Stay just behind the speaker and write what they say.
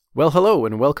Well, hello,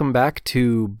 and welcome back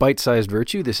to Bite-Sized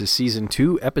Virtue. This is Season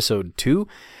 2, Episode 2,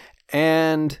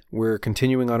 and we're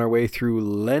continuing on our way through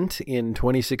Lent in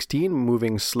 2016,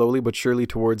 moving slowly but surely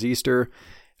towards Easter,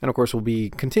 and of course we'll be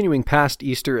continuing past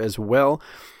Easter as well.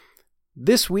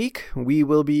 This week, we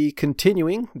will be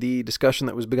continuing the discussion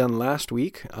that was begun last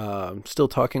week, still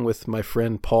talking with my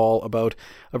friend Paul about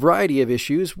a variety of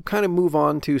issues. We'll kind of move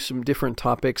on to some different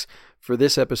topics for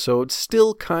this episode,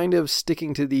 still kind of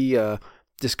sticking to the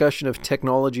discussion of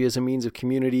technology as a means of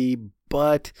community,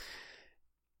 but,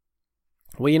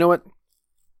 well, you know what?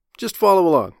 Just follow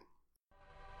along.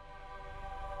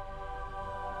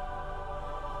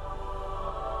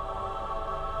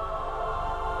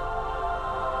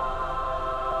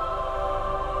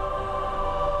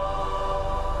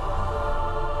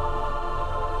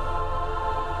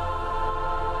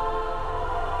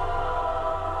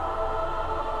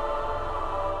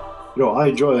 I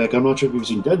enjoy it. I'm not sure if you've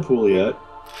seen Deadpool yet.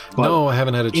 No, I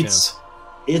haven't had a chance.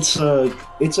 I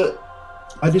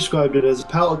described it as a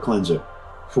palate cleanser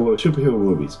for superhero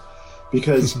movies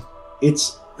because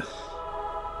it's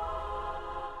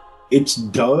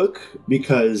dark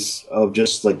because of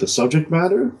just like the subject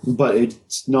matter, but it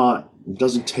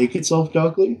doesn't take itself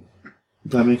darkly.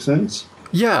 If that makes sense.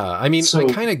 Yeah, I mean, I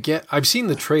kind of get, I've seen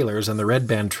the trailers and the Red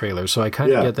Band trailer, so I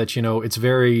kind of get that, it's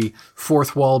very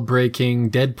fourth wall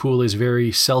breaking. Deadpool is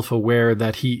very self-aware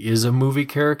that he is a movie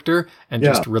character and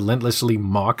just relentlessly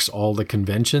mocks all the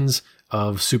conventions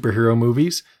of superhero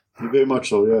movies. Very much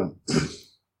so, yeah.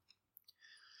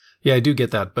 Yeah, I do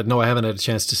get that, but no, I haven't had a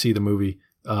chance to see the movie.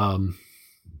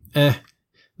 That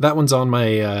one's on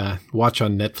my watch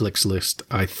on Netflix list,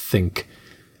 I think.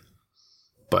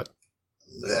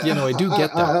 I do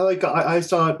get that. I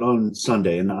saw it on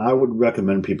Sunday, and I would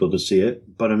recommend people to see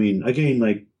it. But I mean,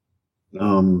 again,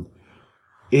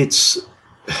 it's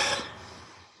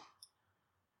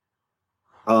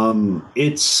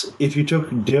if you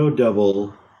took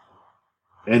Daredevil,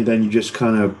 and then you just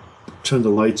kind of turn the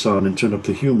lights on and turn up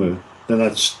the humor, then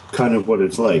that's kind of what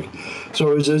it's like.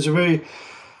 So it's a very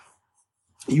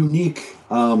unique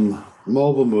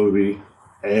Marvel movie,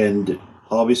 and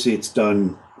obviously it's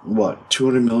done. What,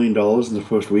 $200 million in the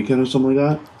first weekend or something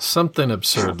like that? Something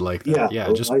absurd like that.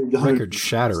 Yeah, just record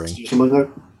shattering. Something like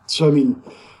that. So, I mean,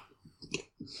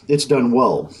 it's done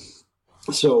well.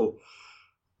 So,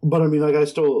 but I mean, like, I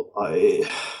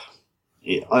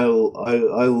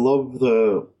love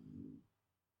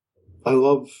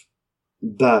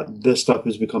that this stuff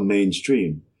has become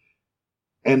mainstream.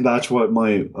 And that's what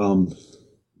my,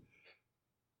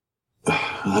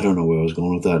 I don't know where I was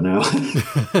going with that now.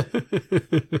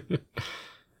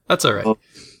 That's all right.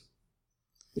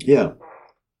 Yeah.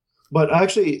 But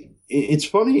actually, it's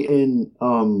funny in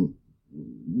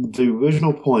the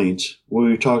original point where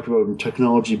we talked about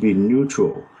technology being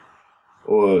neutral,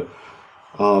 and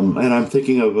I'm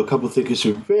thinking of a couple of thinkers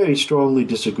who very strongly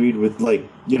disagreed with,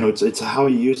 it's how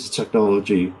you use the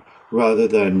technology rather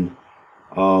than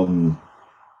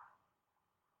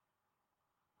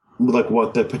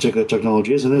what that particular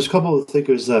technology is. And there's a couple of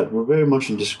thinkers that were very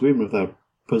much in disagreement with that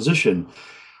position.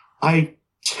 I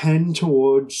tend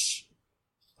towards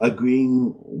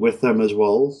agreeing with them as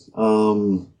well.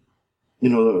 Probably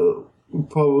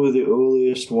the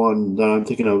earliest one that I'm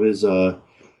thinking of is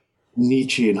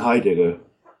Nietzsche and Heidegger.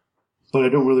 But I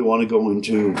don't really want to go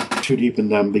into too deep in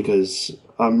them because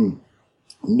I'm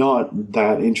not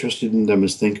that interested in them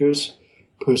as thinkers,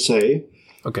 per se.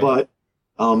 Okay. But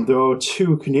there are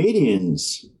two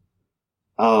Canadians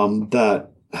that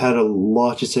had a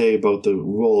lot to say about the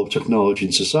role of technology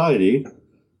in society,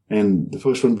 and the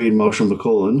first one being Marshall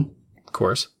McLuhan. Of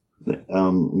course.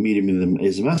 Medium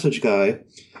is a message guy,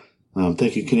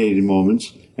 taking Canadian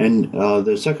moments. And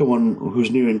the second one,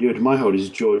 who's near and dear to my heart, is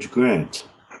George Grant.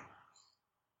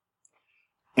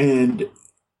 And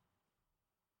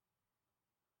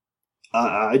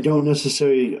I don't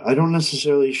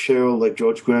necessarily share like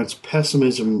George Grant's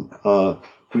pessimism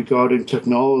regarding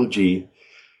technology,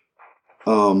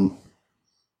 but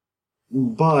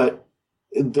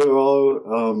there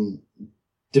are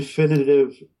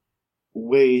definitive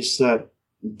ways that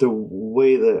the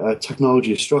way that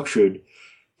technology is structured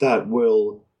that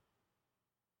will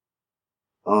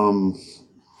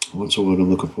what's the word I'm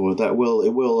looking for? It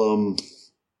will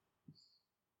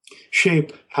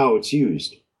shape how it's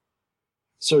used.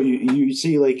 So you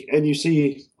see this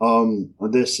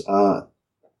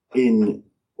in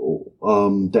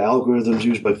the algorithms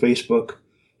used by Facebook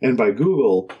and by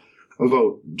Google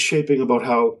about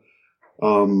how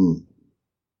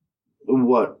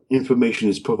what information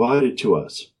is provided to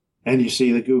us. And you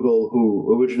see the Google,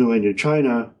 who originated in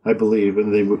China, I believe,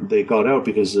 and they got out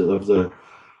because of the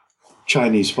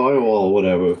Chinese firewall or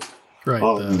whatever. Right,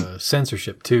 the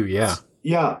censorship too, yeah.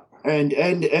 Yeah, and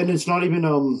it's not even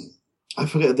I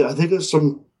forget. I think there's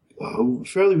some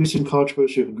fairly recent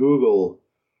controversy with Google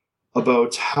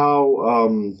about how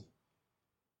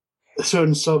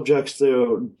certain subjects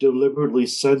they're deliberately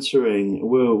censoring.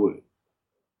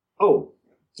 Oh,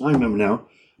 I remember now.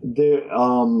 They're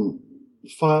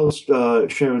files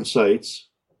sharing sites.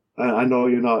 I know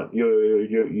you're not.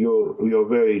 You're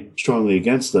very strongly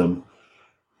against them.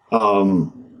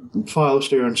 File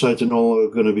sharing sites are no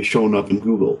longer going to be showing up in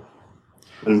Google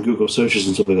and Google searches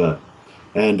and stuff like that.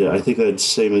 And I think that's the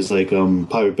same as like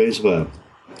Pirate Bay stuff.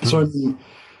 So I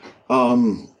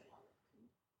mean,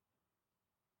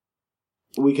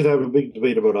 we could have a big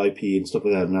debate about IP and stuff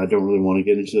like that, and I don't really want to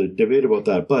get into the debate about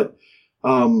that. But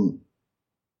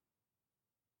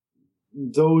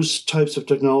those types of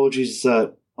technologies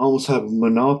that almost have a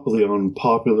monopoly on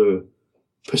popular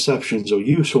perceptions or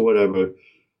use or whatever,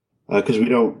 because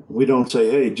we don't say,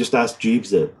 hey, just ask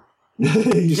Jeeves it.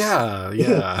 Yeah.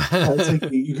 It's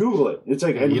like you Google it. It's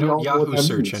like you don't Yahoo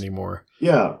search anymore.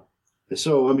 Yeah.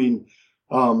 So I mean,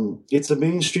 it's the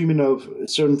mainstreaming of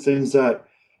certain things that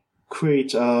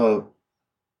create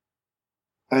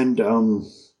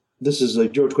this is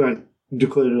like George Grant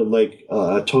declared it like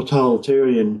a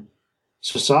totalitarian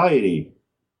society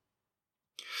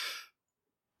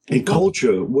and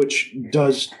culture, which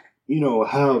does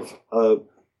have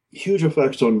huge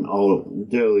effects on our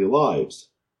daily lives.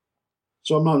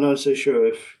 So I'm not necessarily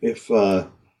sure if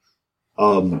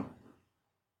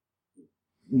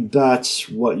that's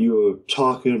what you're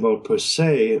talking about per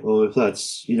se, or if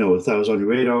that's if that was on your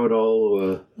radar at all.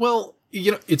 Or... Well,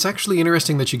 it's actually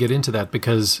interesting that you get into that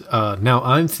because now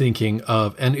I'm thinking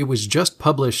of, and it was just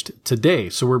published today.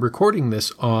 So we're recording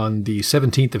this on the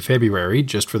 17th of February,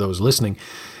 just for those listening,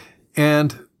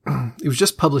 and it was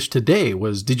just published today.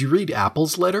 Did you read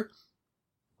Apple's letter?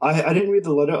 I didn't read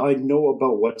the letter. I know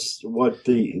about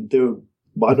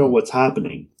I know what's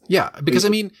happening. Yeah, because I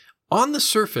mean, on the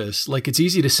surface, like it's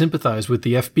easy to sympathize with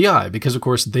the FBI because, of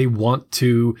course, they want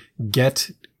to get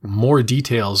more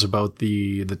details about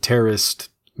the terrorist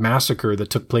massacre that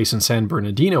took place in San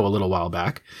Bernardino a little while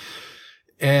back.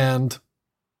 And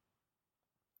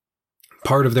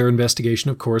part of their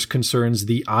investigation, of course, concerns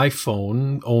the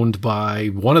iPhone owned by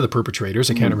one of the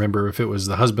perpetrators. I can't remember if it was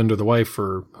the husband or the wife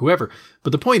or whoever.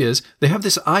 But the point is, they have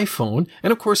this iPhone.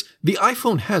 And of course, the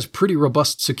iPhone has pretty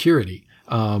robust security.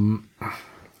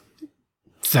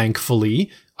 Thankfully,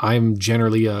 I'm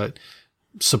generally a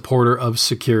supporter of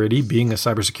security, being a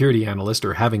cybersecurity analyst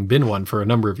or having been one for a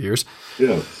number of years.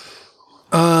 Yeah.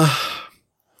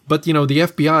 But, the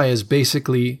FBI is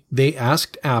basically, they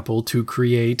asked Apple to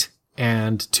create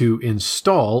and to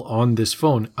install on this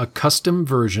phone a custom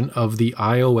version of the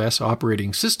iOS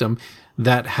operating system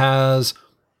that has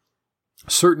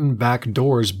certain back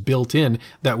doors built in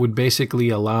that would basically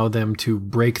allow them to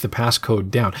break the passcode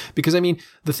down. Because, I mean,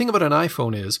 the thing about an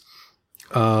iPhone is,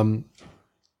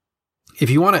 if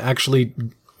you want to actually,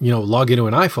 log into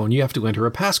an iPhone, you have to enter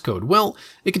a passcode. Well,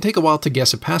 it can take a while to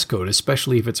guess a passcode,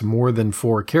 especially if it's more than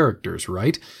 4 characters,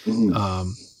 right? Mm-hmm.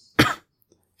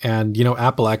 And,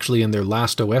 Apple actually in their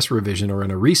last OS revision, or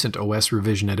in a recent OS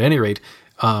revision at any rate,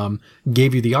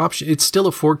 gave you the option. It's still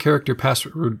a 4-character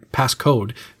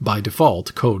passcode by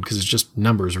default code, because it's just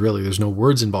numbers, really. There's no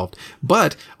words involved.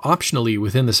 But optionally,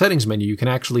 within the settings menu, you can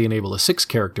actually enable a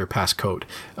 6-character passcode,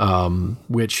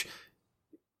 which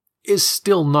is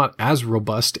still not as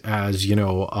robust as,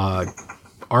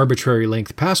 arbitrary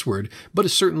length password, but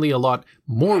is certainly a lot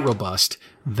more robust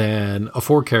than a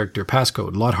 4-character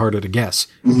passcode. A lot harder to guess,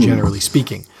 generally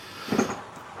speaking.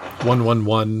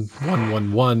 111,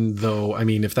 111, though, I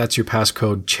mean, if that's your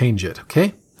passcode, change it,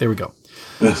 okay? There we go.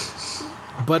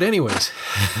 But anyways,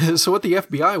 so what the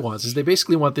FBI wants is they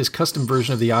basically want this custom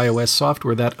version of the iOS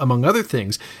software that, among other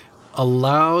things,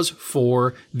 allows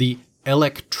for the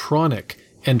electronic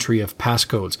entry of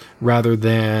passcodes rather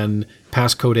than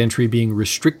passcode entry being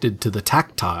restricted to the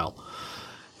tactile.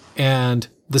 And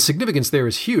the significance there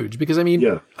is huge because, I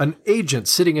mean, an agent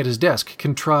sitting at his desk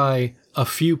can try a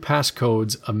few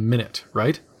passcodes a minute,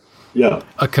 right? Yeah.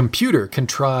 A computer can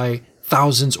try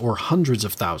thousands or hundreds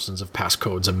of thousands of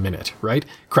passcodes a minute, right?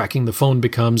 Cracking the phone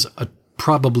becomes a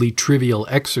probably trivial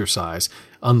exercise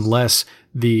unless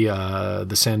the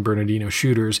San Bernardino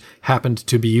shooters happened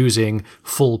to be using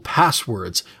full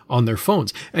passwords on their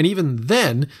phones. And even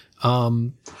then,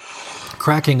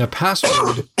 cracking a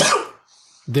password,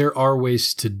 there are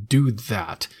ways to do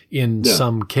that in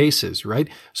some cases, right?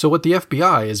 So what the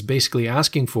FBI is basically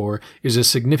asking for is a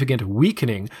significant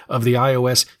weakening of the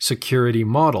iOS security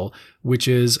model, which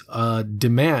is a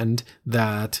demand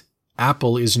that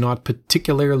Apple is not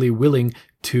particularly willing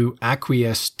to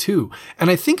acquiesce to.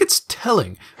 And I think it's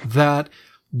telling that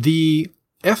the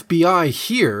FBI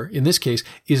here, in this case,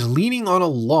 is leaning on a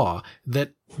law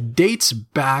that dates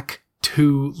back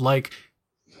to like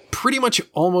pretty much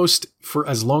almost for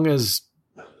as long as,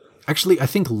 actually, I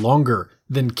think longer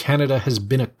than Canada has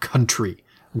been a country.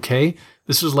 Okay?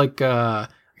 This was like, I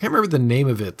can't remember the name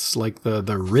of it. It's like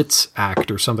the Writs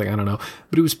Act or something. I don't know.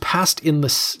 But it was passed in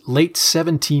the late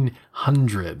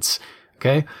 1700s.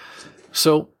 Okay?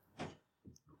 So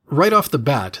right off the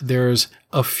bat, there's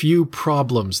a few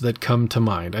problems that come to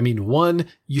mind. I mean, one,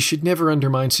 you should never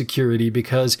undermine security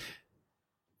because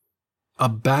a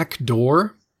back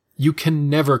door, you can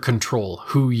never control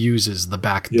who uses the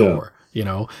back door. You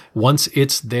know, once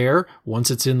it's there,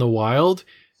 once it's in the wild,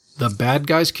 the bad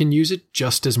guys can use it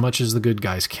just as much as the good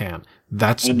guys can.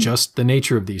 That's just the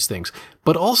nature of these things.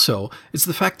 But also, it's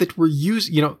the fact that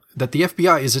that the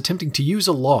FBI is attempting to use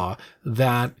a law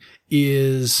that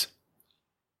is,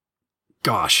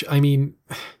 gosh, I mean,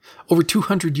 over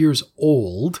 200 years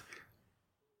old.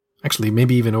 Actually,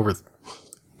 maybe even over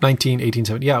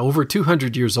 1870. Yeah, over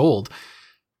 200 years old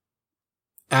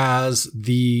as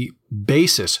the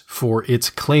basis for its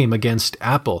claim against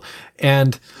Apple.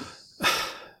 And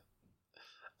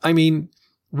I mean,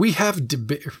 we have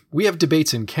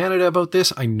debates in Canada about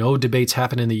this. I know debates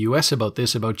happen in the US about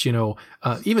this, about,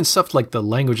 even stuff like the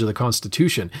language of the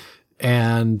Constitution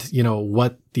and,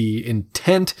 what the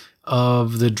intent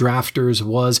of the drafters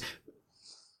was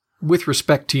with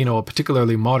respect to, a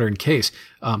particularly modern case.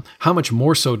 How much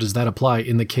more so does that apply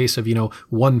in the case of,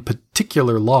 one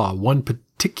particular law, one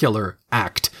particular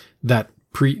act that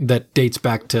dates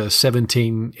back to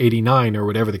 1789 or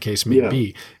whatever the case may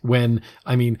be, when,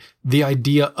 I mean, the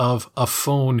idea of a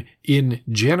phone in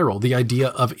general, the idea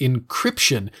of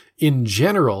encryption in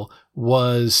general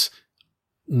was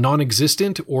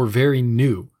non-existent or very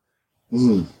new.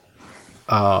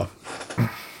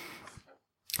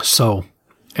 So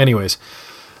anyways,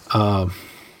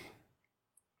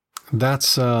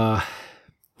 that's, I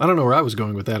don't know where I was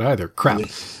going with that either. Crap.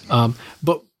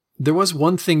 But there was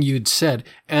one thing you'd said,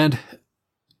 and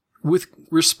with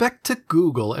respect to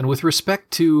Google and with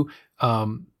respect to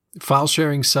file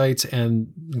sharing sites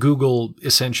and Google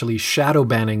essentially shadow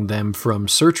banning them from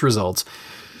search results,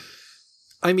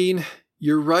 I mean,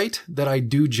 you're right that I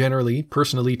do generally,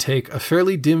 personally take a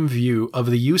fairly dim view of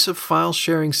the use of file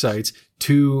sharing sites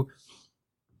to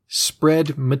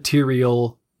spread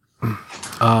material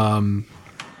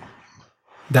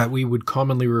that we would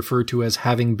commonly refer to as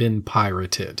having been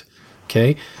pirated.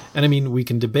 Okay? And I mean, we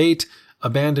can debate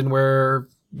abandonware,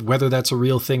 whether that's a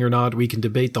real thing or not. We can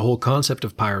debate the whole concept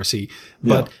of piracy,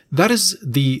 but that is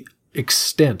the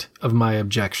extent of my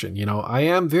objection. I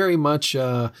am very much,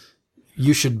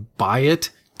 you should buy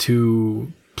it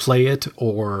to play it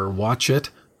or watch it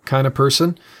kind of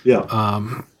person.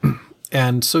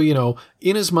 And so,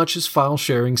 in as much as file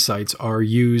sharing sites are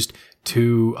used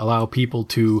to allow people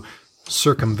to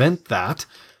circumvent that,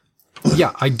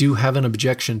 I do have an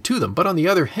objection to them. But on the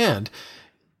other hand,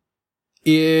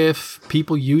 if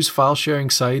people use file sharing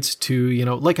sites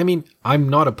to, I'm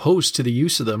not opposed to the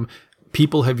use of them.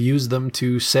 People have used them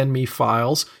to send me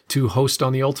files to host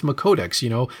on the Ultima Codex,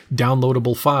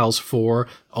 downloadable files for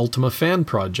Ultima fan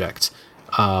projects.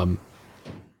 And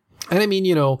I mean,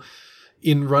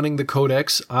 in running the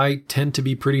Codex, I tend to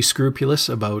be pretty scrupulous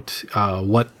about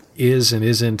what is and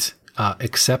isn't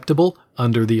acceptable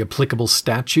under the applicable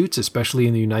statutes, especially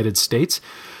in the United States.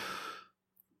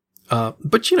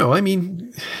 But, I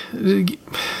mean,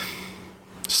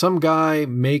 some guy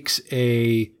makes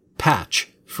a patch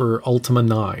for Ultima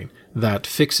 9 that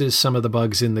fixes some of the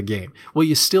bugs in the game. Well,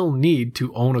 you still need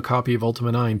to own a copy of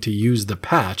Ultima 9 to use the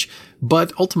patch,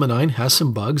 but Ultima 9 has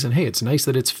some bugs, and hey, it's nice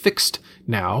that it's fixed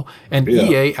now, and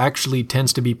EA actually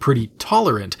tends to be pretty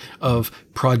tolerant of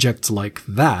projects like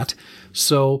that.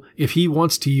 So if he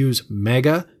wants to use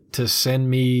Mega to send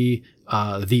me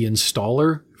the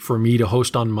installer for me to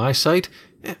host on my site,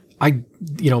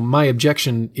 my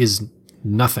objection is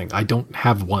nothing. I don't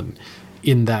have one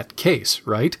in that case,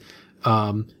 right?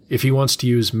 If he wants to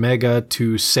use Mega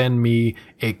to send me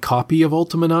a copy of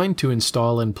Ultima 9 to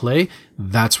install and play,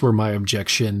 that's where my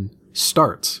objection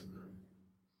starts.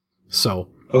 So.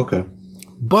 Okay.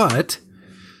 But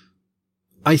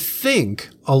I think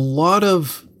a lot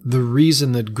of the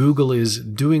reason that Google is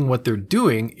doing what they're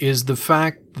doing is the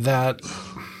fact that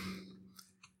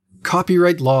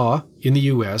copyright law in the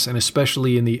US, and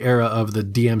especially in the era of the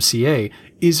DMCA,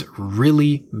 is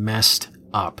really messed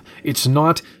up. It's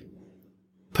not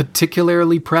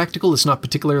particularly practical. It's not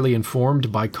particularly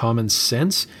informed by common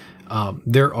sense.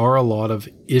 There are a lot of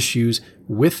issues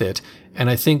with it. And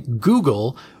I think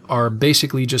Google are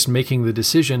basically just making the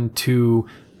decision to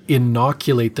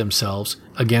inoculate themselves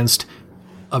against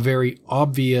a very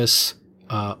obvious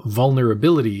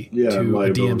vulnerability to a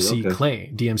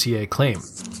DMCA claim,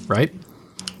 right?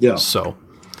 Yeah. So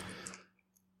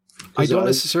I don't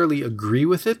necessarily agree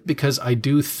with it, because I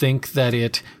do think that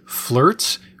it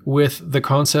flirts with the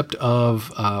concept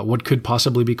of what could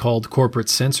possibly be called corporate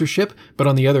censorship. But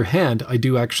on the other hand, I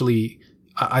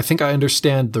think I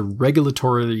understand the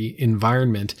regulatory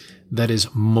environment that is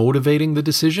motivating the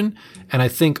decision. And I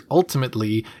think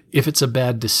ultimately, if it's a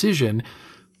bad decision,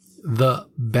 the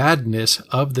badness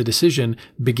of the decision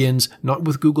begins not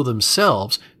with Google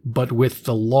themselves, but with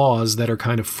the laws that are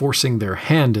kind of forcing their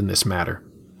hand in this matter.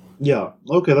 Yeah,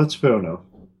 okay, that's fair enough.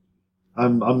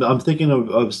 I'm thinking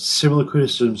of similar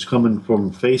criticisms coming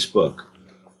from Facebook,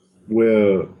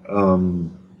 where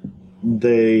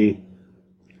they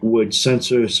would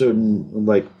censor certain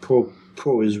like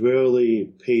pro-Israeli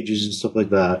pages and stuff like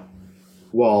that,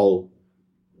 while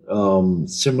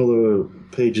similar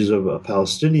pages of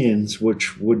Palestinians,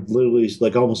 which would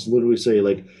almost literally say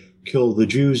like kill the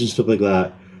Jews and stuff like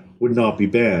that, would not be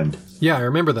banned. Yeah, I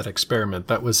remember that experiment.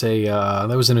 That was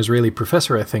an Israeli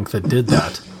professor, I think, that did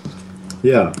that.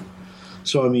 Yeah.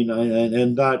 So I mean,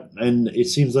 and it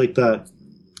seems like that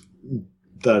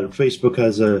Facebook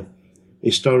has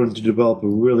is starting to develop a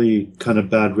really kind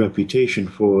of bad reputation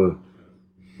for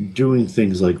doing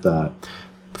things like that.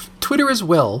 Twitter as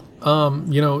well.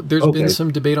 There's been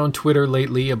some debate on Twitter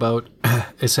lately about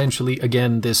essentially,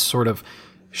 again, this sort of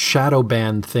shadow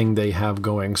ban thing they have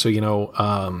going. So,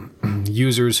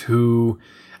 users who,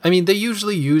 they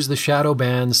usually use the shadow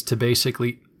bans to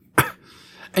basically,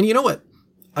 and you know what?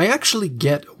 I actually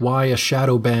get why a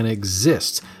shadow ban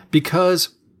exists,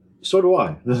 because so do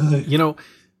I.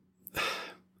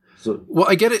 Well,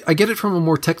 I get it from a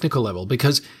more technical level,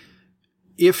 because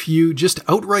if you just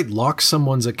outright lock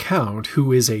someone's account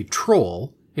who is a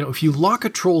troll, if you lock a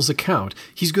troll's account,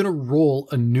 he's going to roll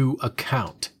a new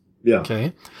account. Yeah.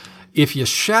 Okay. If you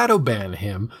shadow ban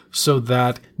him so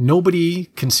that nobody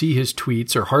can see his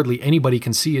tweets, or hardly anybody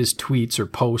can see his tweets or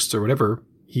posts or whatever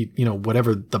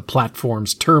whatever the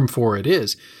platform's term for it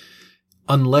is,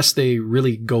 unless they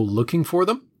really go looking for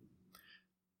them,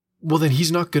 well, then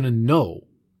he's not going to know,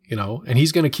 and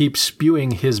he's going to keep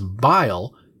spewing his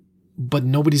bile, but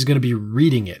nobody's going to be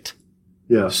reading it.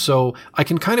 Yeah. So I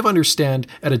can kind of understand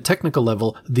at a technical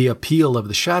level the appeal of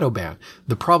the shadow ban.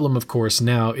 The problem, of course,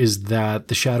 now is that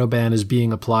the shadow ban is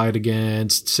being applied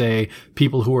against, say,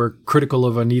 people who are critical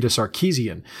of Anita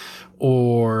Sarkeesian,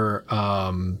 or,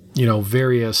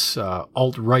 various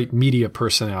alt-right media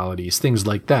personalities, things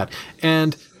like that.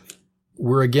 And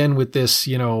we're again with this,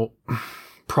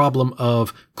 problem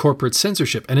of corporate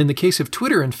censorship. And in the case of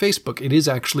Twitter and Facebook, it is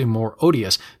actually more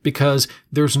odious, because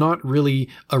there's not really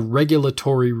a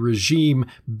regulatory regime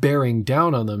bearing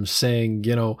down on them saying,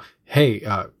 hey,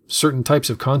 certain types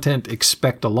of content,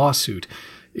 expect a lawsuit.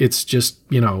 It's just,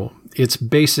 it's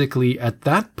basically at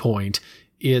that point,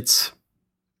 it's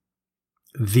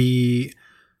the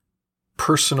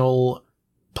personal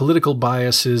political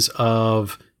biases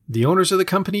of the owners of the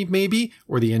company, maybe,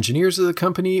 or the engineers of the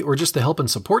company, or just the help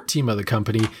and support team of the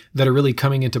company that are really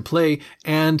coming into play,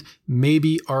 and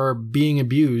maybe are being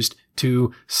abused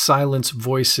to silence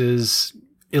voices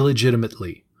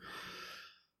illegitimately.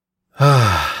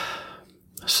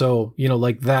 So,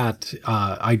 like that,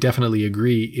 I definitely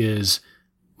agree is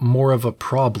more of a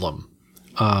problem.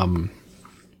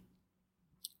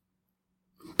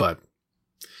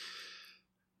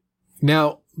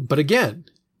 But again,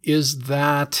 is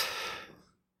that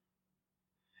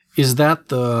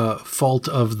the fault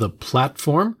of the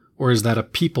platform, or is that a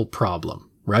people problem,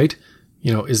 right?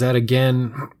 Is that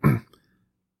again,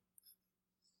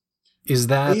 is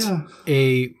that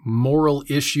a moral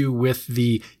issue with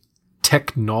the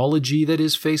technology that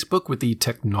is Facebook, with the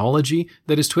technology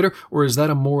that is Twitter, or is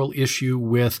that a moral issue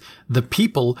with the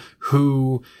people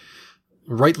who,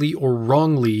 rightly or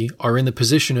wrongly, are in the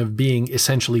position of being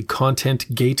essentially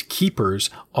content gatekeepers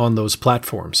on those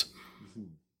platforms?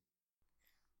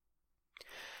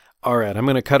 All right, I'm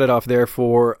going to cut it off there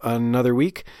for another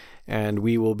week, and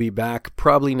we will be back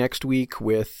probably next week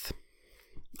with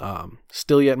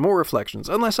still yet more reflections,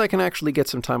 unless I can actually get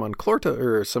some time on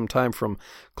some time from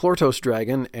Clortos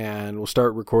Dragon, and we'll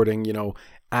start recording,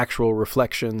 actual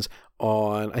reflections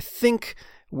on, I think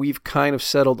we've kind of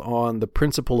settled on the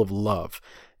principle of love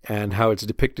and how it's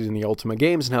depicted in the Ultima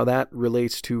games, and how that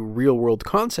relates to real-world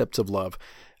concepts of love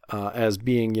as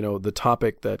being, the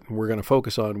topic that we're going to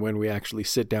focus on when we actually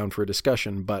sit down for a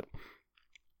discussion. But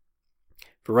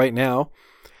for right now,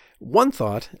 one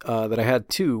thought that I had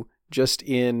too, just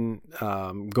in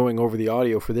going over the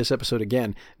audio for this episode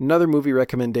again, another movie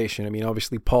recommendation. I mean,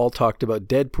 obviously Paul talked about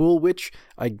Deadpool, which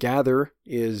I gather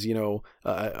is,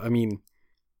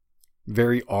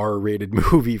 very R-rated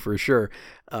movie for sure.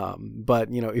 But,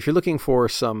 if you're looking for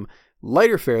some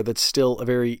lighter fare that's still a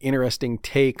very interesting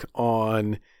take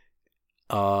on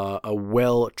a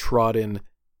well-trodden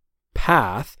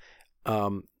path,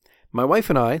 my wife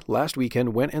and I, last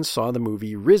weekend, went and saw the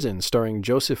movie Risen, starring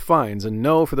Joseph Fiennes. And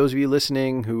no, for those of you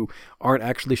listening who aren't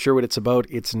actually sure what it's about,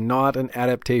 it's not an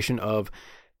adaptation of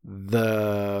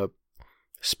the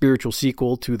spiritual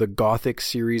sequel to the Gothic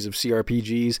series of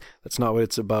CRPGs. That's not what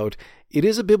it's about. It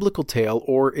is a biblical tale,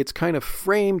 or it's kind of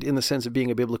framed in the sense of being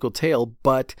a biblical tale,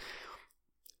 but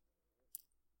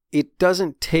it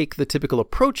doesn't take the typical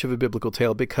approach of a biblical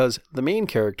tale, because the main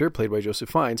character, played by Joseph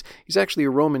Fiennes, he's actually a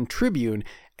Roman tribune,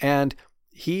 and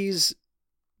he's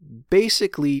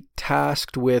basically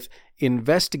tasked with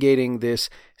investigating this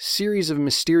series of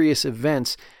mysterious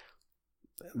events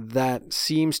that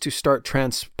seems to start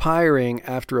transpiring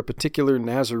after a particular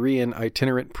Nazarene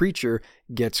itinerant preacher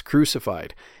gets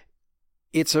crucified.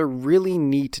 It's a really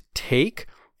neat take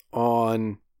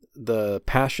on the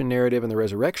passion narrative and the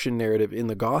resurrection narrative in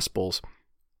the Gospels,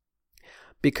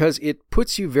 because it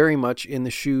puts you very much in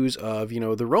the shoes of,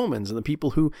 the Romans and the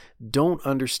people who don't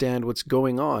understand what's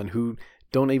going on, who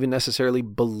don't even necessarily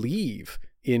believe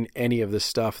in any of the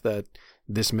stuff that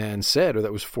this man said or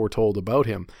that was foretold about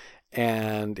him.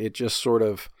 And it just sort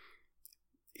of,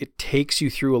 it takes you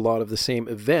through a lot of the same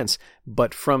events,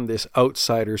 but from this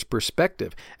outsider's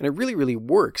perspective. And it really, really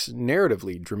works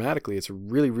narratively, dramatically. It's a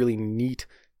really, really neat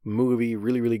movie,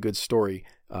 really, really good story,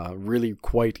 really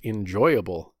quite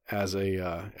enjoyable as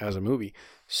a movie.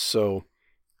 So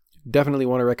definitely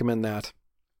want to recommend that.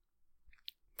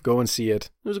 Go and see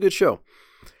it. It was a good show.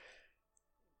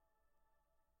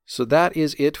 So that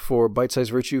is it for Bite Size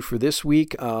Virtue for this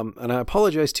week. And I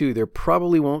apologize too. There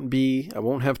probably I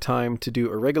won't have time to do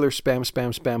a regular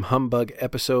spam humbug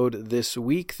episode this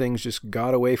week. Things just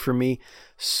got away from me.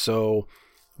 So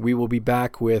we will be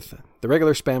back with the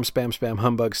regular spam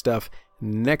humbug stuff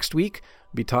next week.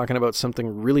 We'll be talking about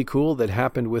something really cool that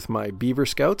happened with my Beaver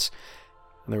Scouts.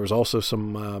 And there was also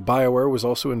some BioWare was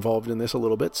also involved in this a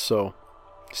little bit. So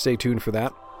stay tuned for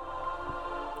that.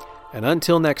 And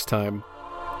until next time,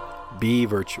 be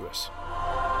virtuous.